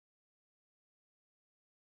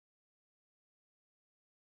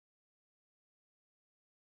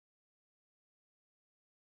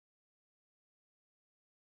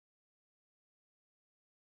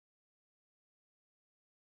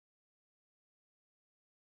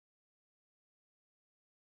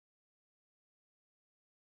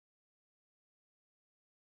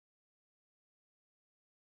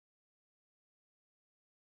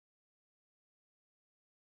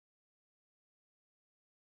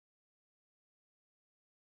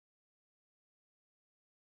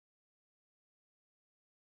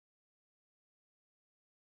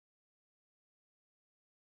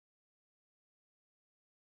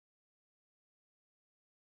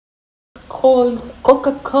called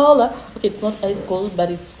Coca-Cola. Okay, it's not ice cold, but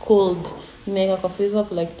it's cold. Make a coffee for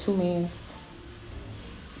like 2 minutes.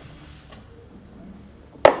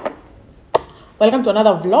 Welcome to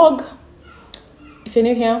another vlog. If you're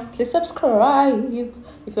new here, please subscribe.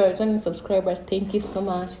 If you're a returning subscriber, thank you so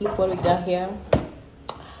much. Look what we got here.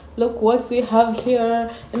 Look what we have here.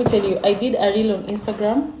 Let me tell you, I did a reel on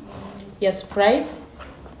Instagram. Yes, Sprite.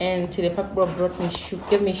 And Telepac bro brought me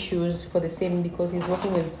gave me shoes for the same because he's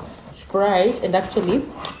working with Sprite. And actually,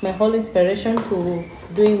 my whole inspiration to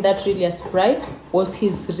doing that really as Sprite was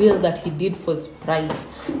his reel that he did for Sprite.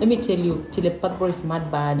 Let me tell you, Telepac bro is mad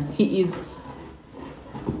bad. He is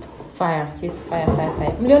fire. He's fire.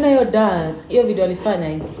 Mliona hiyo dance, hiyo video alifanya,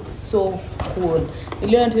 it's so cool.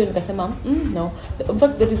 Niliona tu nikasema, no. In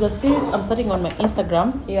fact, there is a series I'm starting on my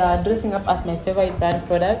Instagram. Yeah, dressing up as my favorite brand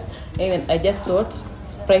product. And I just thought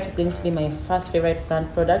Sprite is going to be my first favorite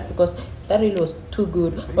brand product because that really was too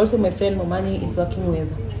good. Also, my friend Momani is working with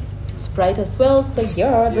Sprite as well. So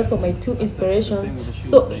yeah, those were my two inspirations.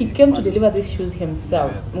 So he came to deliver these shoes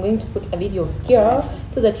himself. I'm going to put a video here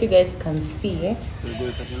so that you guys can see.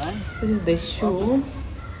 This is the shoe.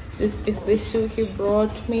 This is the shoe he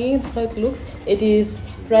brought me. That's how it looks. It is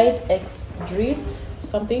Sprite X Drip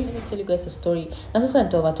something. Let me tell you guys a story. Na sasa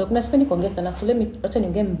nitawatalk. Nasipendi kuongea sana. So let me acha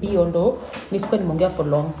niongee mbio ndo nisikuwa nimeongea for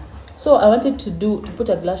long. So I wanted to put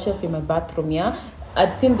a glass shelf in my bathroom, yeah.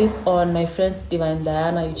 I'd seen this on my friend's Divine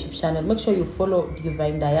Diana YouTube channel. Make sure you follow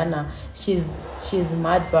Divine Diana. She's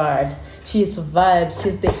mad bird. She's vibes.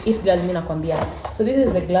 She's the it girl mina kwambia. So this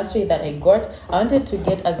is the glass tray that I got. I wanted to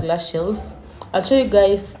get a glass shelf. I'll show you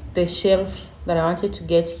guys the shelf that I wanted to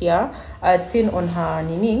get here. I had seen on her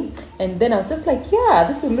nini, and then I was just like, yeah,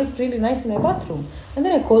 this will look really nice in my bathroom. And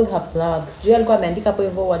then I called her plug. Juu alikuwa ameandika hapo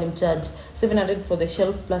hivyo walimcharge $700 for the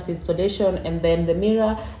shelf plus installation, and then the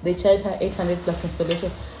mirror they charged her $800 plus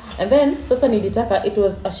installation. And then sasa nilitaka, it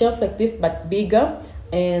was a shelf like this but bigger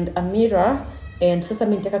and a mirror, and sasa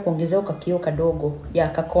mimi nitaka kuongezea kakio kadogo ya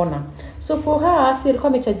kakona. So for her, si alikuwa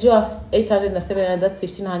amechargewa $800 na $700, that's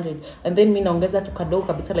 $1,500, and then mimi naongeza tu kadogo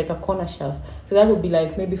kabisa like a corner shelf, so that would be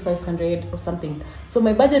like maybe $500 or something. So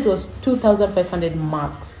my budget was $2,500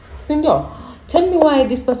 max. Sindio? Tell me why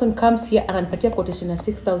this person comes here and ananipatia quotation ya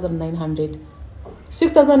 $6,900.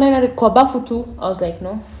 $6,900 kwa bafu tu. I was like,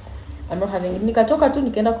 no, I'm not having it. Nikatoka tu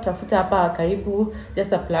nikaenda kutafuta hapa karibu,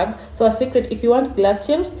 just a plug. So a secret, if you want glass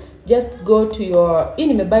shelves, just go to your, hii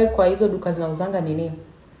nimebuy kwa hizo duka zinauzanga nini,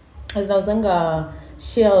 zinauzanga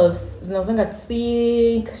shelves, zinauzanga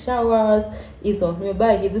sink, showers, hizo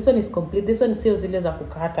nimebuy. This one is complete. This one sio zile za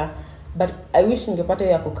kukata, but I wish ningepata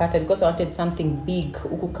ya kukata because I wanted something big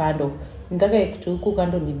huku kando. Nitaka kitu huku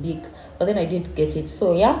kando ni big, but then I didn't get it.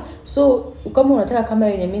 So yeah, so kama unataka kama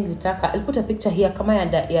yenye mimi nilitaka, I'll put a picture here kama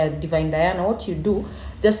ya Divine Diana. What you do,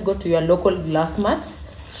 just go to your local glass mat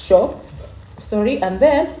shop, and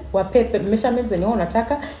then wapepe measurements zenye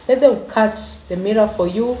unataka, let them cut the mirror for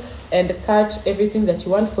you and cut everything that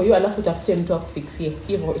you want for you, alafu utafute mtu akufixie.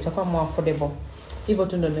 Hivyo itakuwa more affordable. Hivyo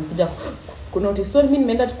tu ndio nimekuja kunotice. So mimi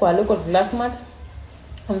nimeenda tu kwa local glass mat,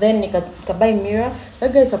 and then nika buy mirror.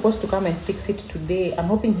 That guy is supposed to come and fix it today. I'm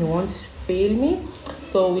hoping he won't fail me.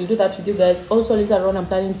 So we'll do that with you guys. Also later on, I'm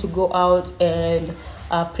planning to go out and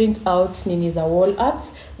print out Nini's wall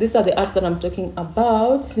arts. These are the arts that I'm talking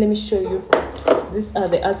about. Let me show you. These are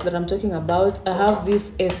the arts that I'm talking about. I have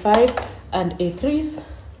this A5 and A3s.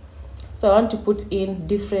 So I want to put in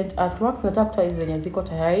different artworks. Nataka kutoa hizo zenye ziko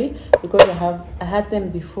tayari because I had them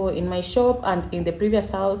before in my shop and in the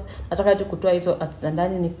previous house. Nataka tu kutoa hizo arts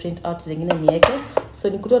ndani ni print out zingine niweke. So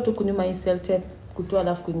ni kutoa tu kunyuma hii cell tape, kutoa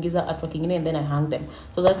alafu kuingiza artwork nyingine, and then I hang them.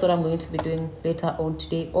 So that's what I'm going to be doing later on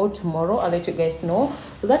today or tomorrow. I'll let you guys know.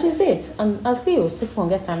 So that is it, and I'll see you. Sitaki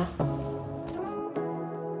kuongea sana.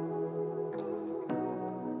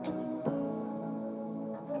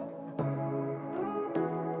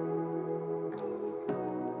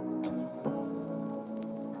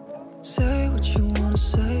 Say what you wanna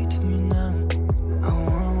say to me now. I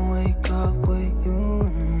wanna wake up with you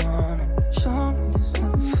in the morning. Show me there's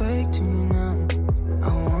nothing fake to me now. I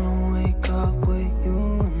wanna wake up with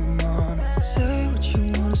you in the morning. Say what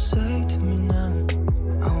you wanna say to me now.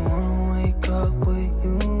 I wanna wake up with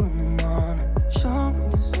you in the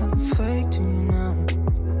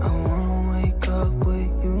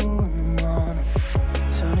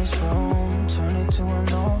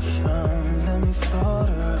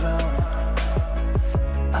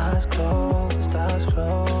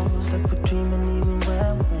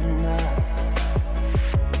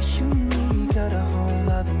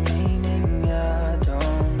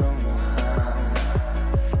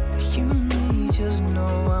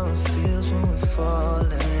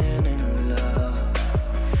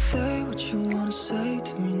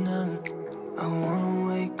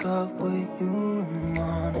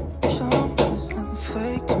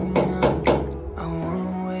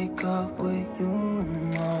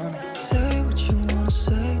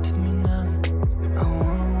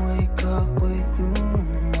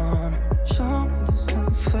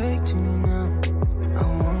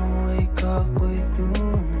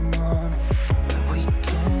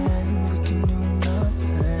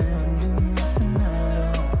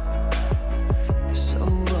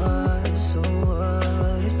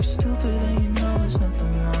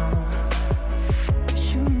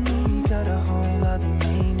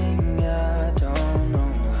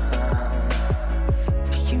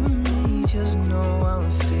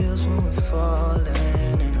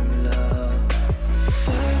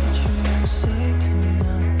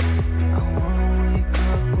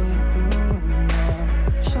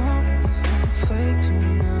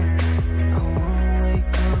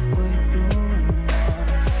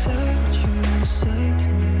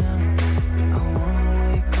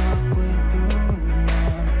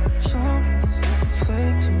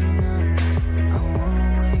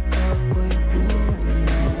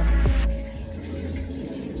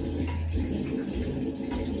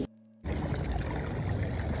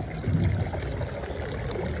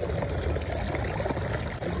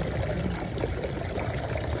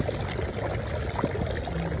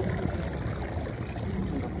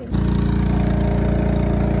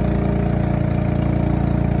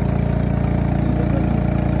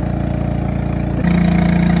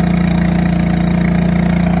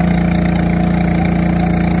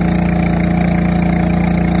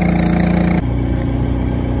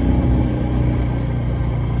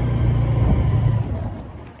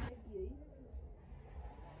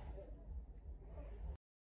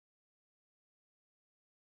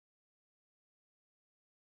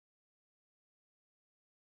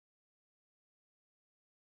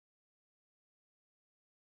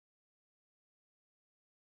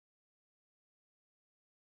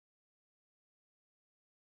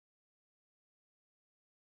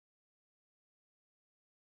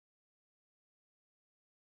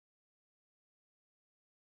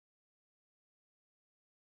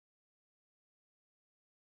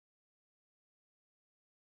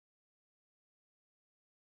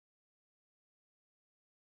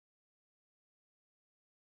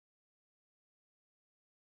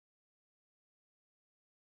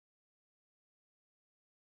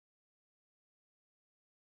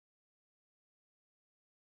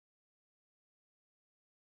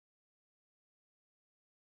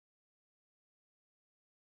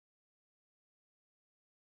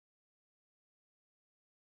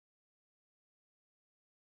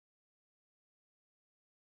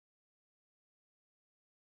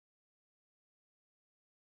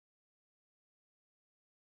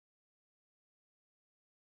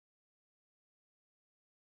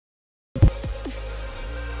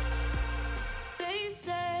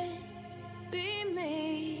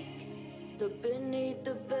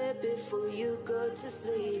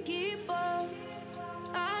keep on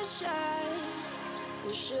our shine.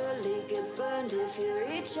 You'll surely get burned if you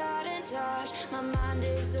reach out and touch. My mind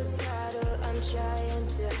is a battle, I'm trying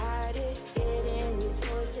to hide it. Getting these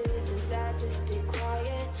voices inside to stay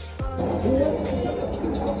quiet.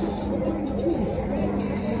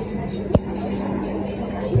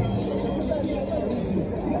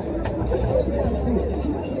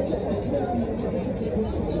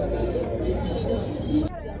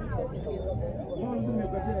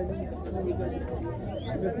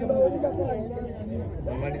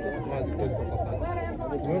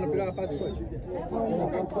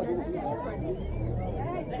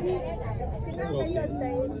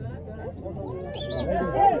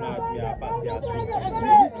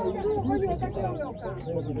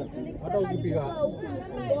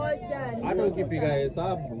 Hata ukipiga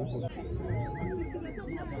hesabu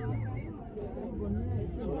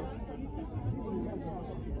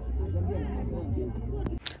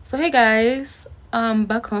So hey guys,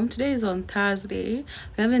 back home. Today is on Thursday.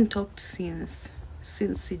 We haven't talked since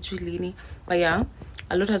Julini, but yeah,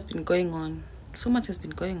 a lot has been going on. So much has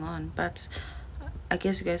been going on, but I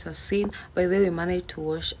guess you guys have seen. By the way, we managed to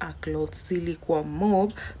wash our clothes silly kwa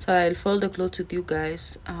mob, so I'll fold the clothes with you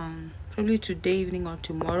guys probably today evening or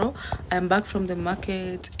tomorrow. I'm back from the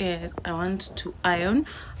market and I want to iron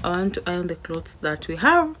the clothes that we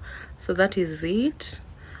have. So that is it.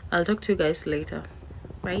 I'll talk to you guys later.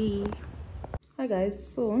 Bye. Hi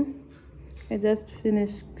guys, so I just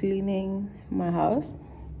finished cleaning my house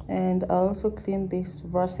and I also cleaned these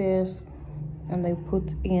vases and I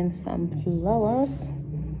put in some flowers.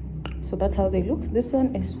 So that's how they look. This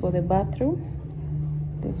one is for the bathroom.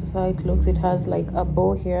 This is how it looks. It has like a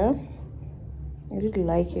bow here. I really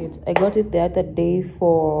like it. I got it the other day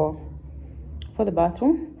for the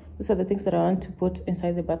bathroom. These are the things that I want to put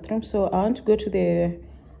inside the bathroom. So I want to go to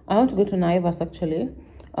Naivas actually.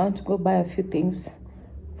 I want to go buy a few things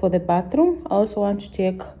for the bathroom. I also want to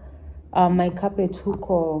take my carpet hook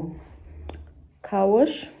or car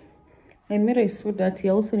wash. My mirror is so dirty.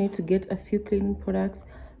 I also need to get a few cleaning products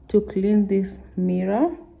to clean this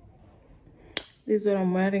mirror. This is what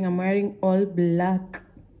I'm wearing. I'm wearing all black.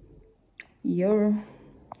 Oh,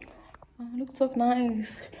 looks so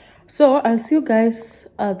nice. So I'll see you guys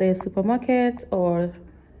at the supermarket, or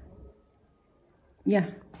yeah,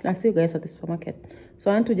 I'll see you guys at the supermarket. So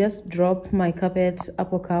I want to just drop my carpet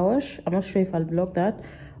apple car wash. I'm not sure if I'll vlog that,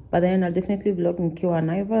 but then I'll definitely vlog in Kiwa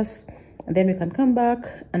Naivas, and then we can come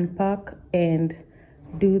back, unpack, and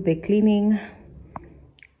do the cleaning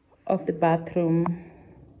of the bathroom.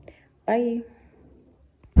 Bye.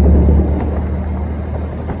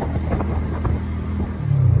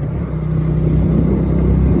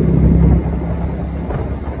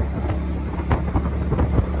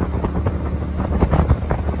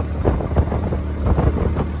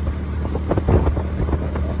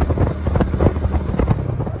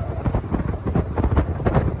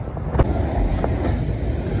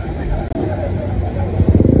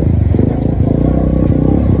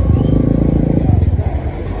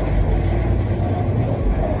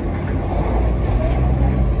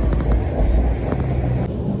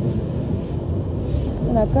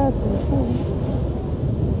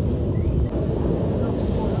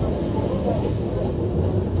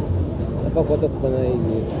 nafaa kuanza kufanya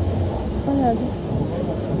hivi.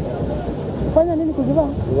 Fanya nini kuzivaa?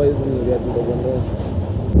 Kuvaa hizi ni viatu ndogo ndogo.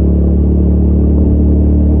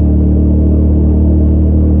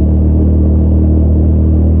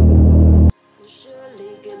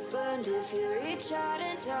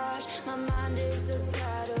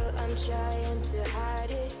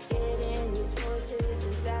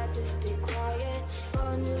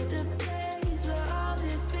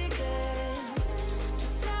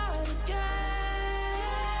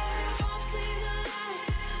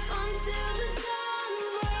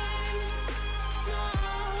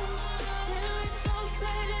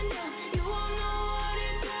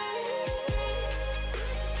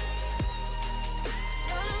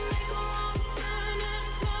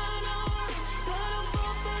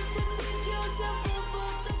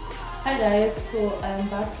 Hi guys, so I'm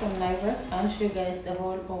back from Naivas. I'll show you guys a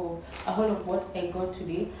whole of what I got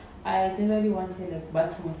today. I generally wanted like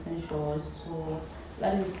bathroom essentials, so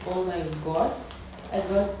that is all I got. I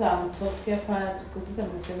got some software pads because these are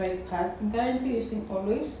my favorite pads. I'm currently using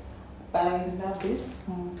always, but I love this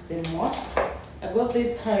the most. I got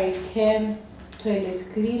this Hurricane toilet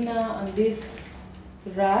cleaner and this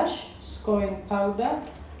Rush scoring powder.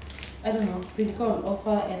 I don't know, they got an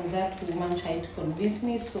offer and that woman tried to convince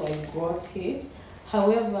me, so I got it.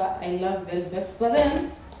 However, I love Velvex, but then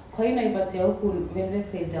kwa ina ibasi ya huku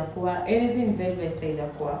Velvex haijakuwa, anything Velvex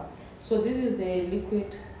haijakuwa. So this is the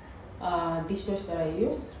liquid dishwash that I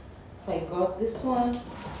use. So I got this one.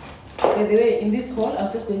 By the way, in this haul, I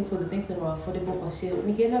was just going for the things that were affordable kwa sale.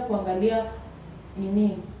 Nikienda kuangalia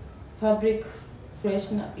nini fabric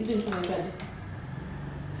freshener, hizi vitu zinaitwaje?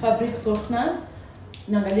 Fabric softeners.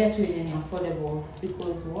 Naangalia tu yenye ni affordable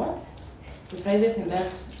because what? The prices in that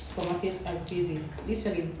supermarket are crazy.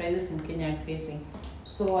 Literally, the prices in Kenya are crazy.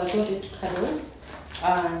 So I got these cuddles,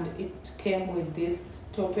 and it came with this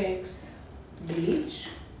Topex bleach.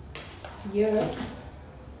 Here,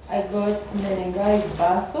 I got Menengai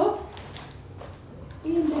Baso. I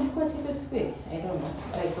don't know.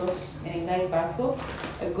 I got Menengai Baso.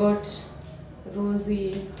 I got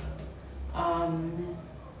Rosy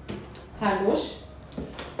hand wash.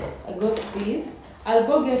 I got this. I'll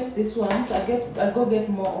go get this ones. I'll go get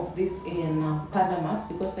more of this in Pandamat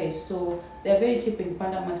because I saw they're very cheap in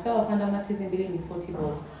Pandamat. Pandamat is in 40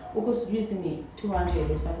 bob. Because usually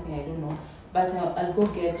 200 or something, I don't know. But I'll go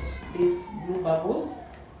get these blue bubbles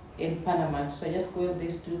in Pandamat. So I just got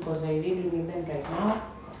these two because I really need them right now.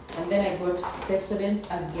 And then I got Pepsodent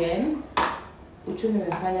again. Uchumi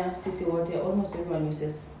mefanya sisi wote, almost everyone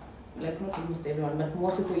uses. Like not almost everyone, but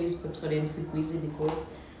most people use Pepsodent siku hizi because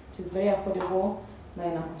it is very affordable. Na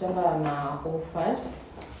inakujanga na offers.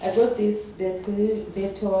 I got this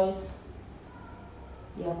Dettol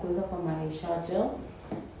ya kuweka kwa my gel.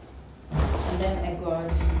 And then I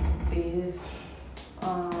got these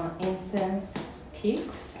incense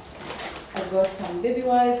sticks. I got some baby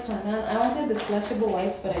wipes, and then I wanted the flashable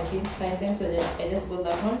wipes, but I didn't find them, so I just bought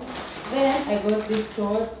that one. Then I got this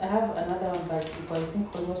straws. I have another one, but I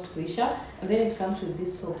think almost Wisha. And then it comes with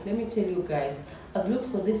this soap. Let me tell you guys, I've looked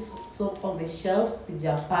for this soap on the shelves,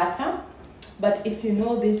 Sijapata. But if you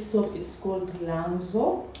know this soap, it's called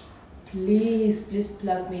Lanzo. Please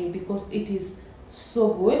plug me because it is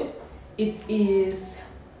so good. It is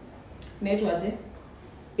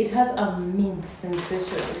it has a mint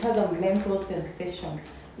sensation. It has a menthol sensation.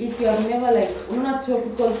 If you have never like a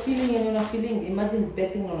tropical feeling and you're not feeling, imagine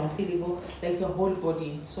bathing on a feeling like your whole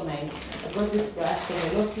body. It's so nice. I got this brush and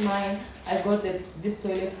I lost mine. I got these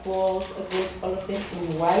toilet balls. I got all of them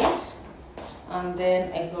in white. And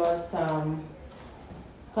then I got some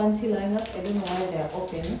panty liners. I don't know why they're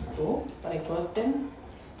open though, but I got them.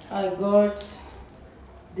 I got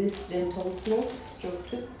this dental floss, stroke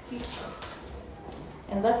toothpick.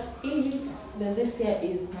 And that's it. Then this here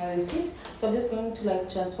is my receipt. So I'm just going to like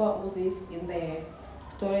transfer all this in the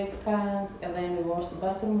storage cans, and then we wash the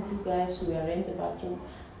bathroom with you guys. We arrange the bathroom,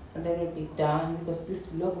 and then we'll be done because this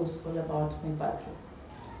vlog was all about my bathroom.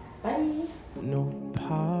 Bye. No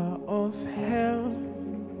power of hell,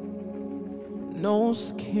 no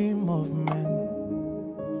scheme of man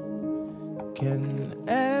can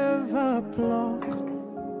ever block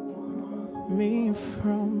me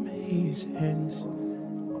from his hands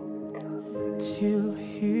till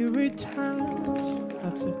he returns.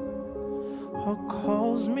 That's it. Or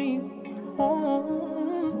calls me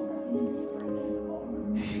home.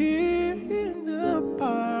 Here in the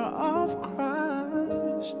power of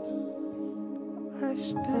Christ I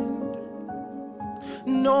stand.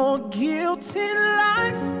 No guilt in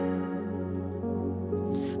life,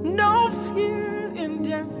 no fear in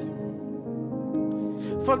death,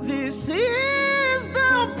 for this is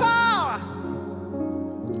the power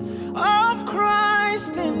of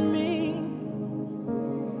Christ in me.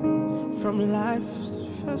 From life's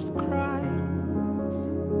first cry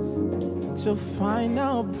till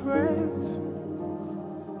final breath,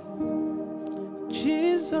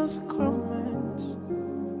 Jesus commands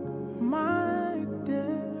my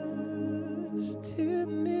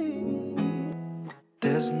destiny.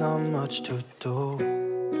 There's not much to do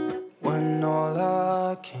when all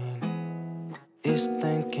I can is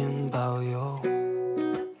thinking about you.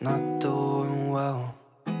 Not doing well,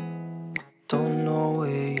 don't know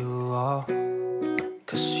where you are,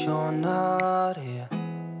 'cause you're not here.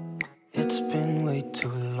 It's been way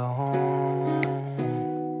too long.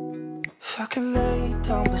 If I could lay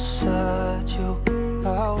down beside you,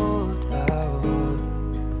 I would.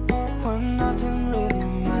 When nothing really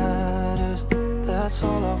matters, that's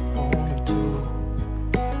all I wanna do.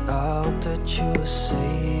 I hope that you are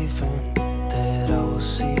safe and that I will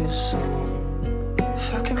see you soon.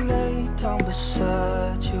 If I could lay down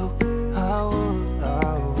beside you, I would.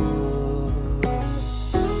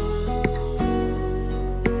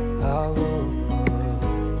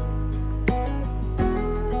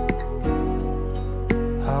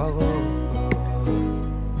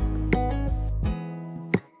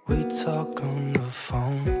 We talk on the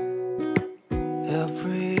phone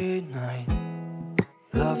every night.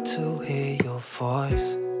 Love to hear your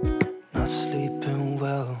voice. Not sleeping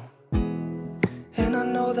well, and I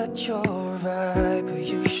know that you're right, but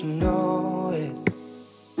you should know it.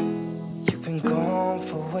 You've been gone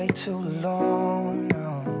for way too long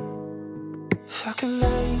now. If I could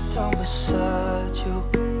lay down beside you,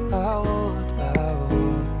 I would.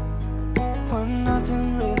 When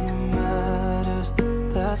nothing really matters,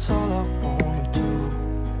 that's all I wanna do.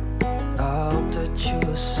 I hope that you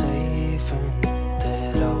are safe and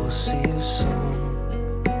that I will see you soon.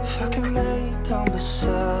 If I could lay down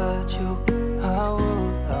beside you, I would.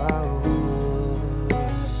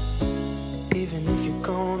 Even if you're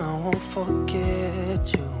gone, I won't forget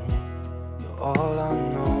you. You're all I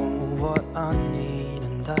know, what I need,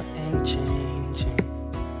 and that ain't changing.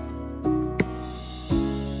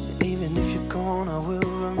 And even if you're gone, I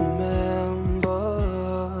will remember.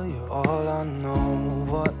 You're all I know,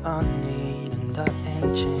 what I need, and that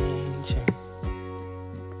ain't changing.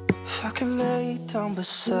 If I could lay down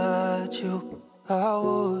beside you, I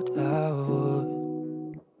would.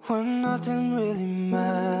 When nothing really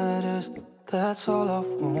matters, that's all I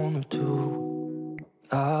wanna do.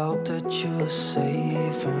 I hope that you are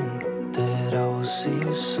safe and that I will see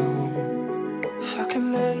you soon. If I could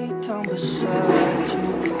lay down beside you,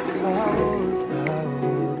 I would.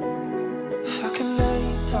 If I could lay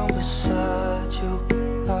down beside you,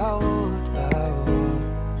 I would.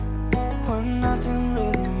 When nothing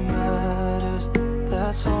really matters,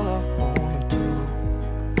 that's all I wanna do.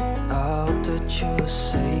 I hope that you are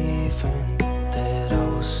safe and that I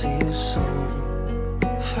will see you soon.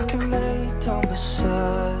 If I could lay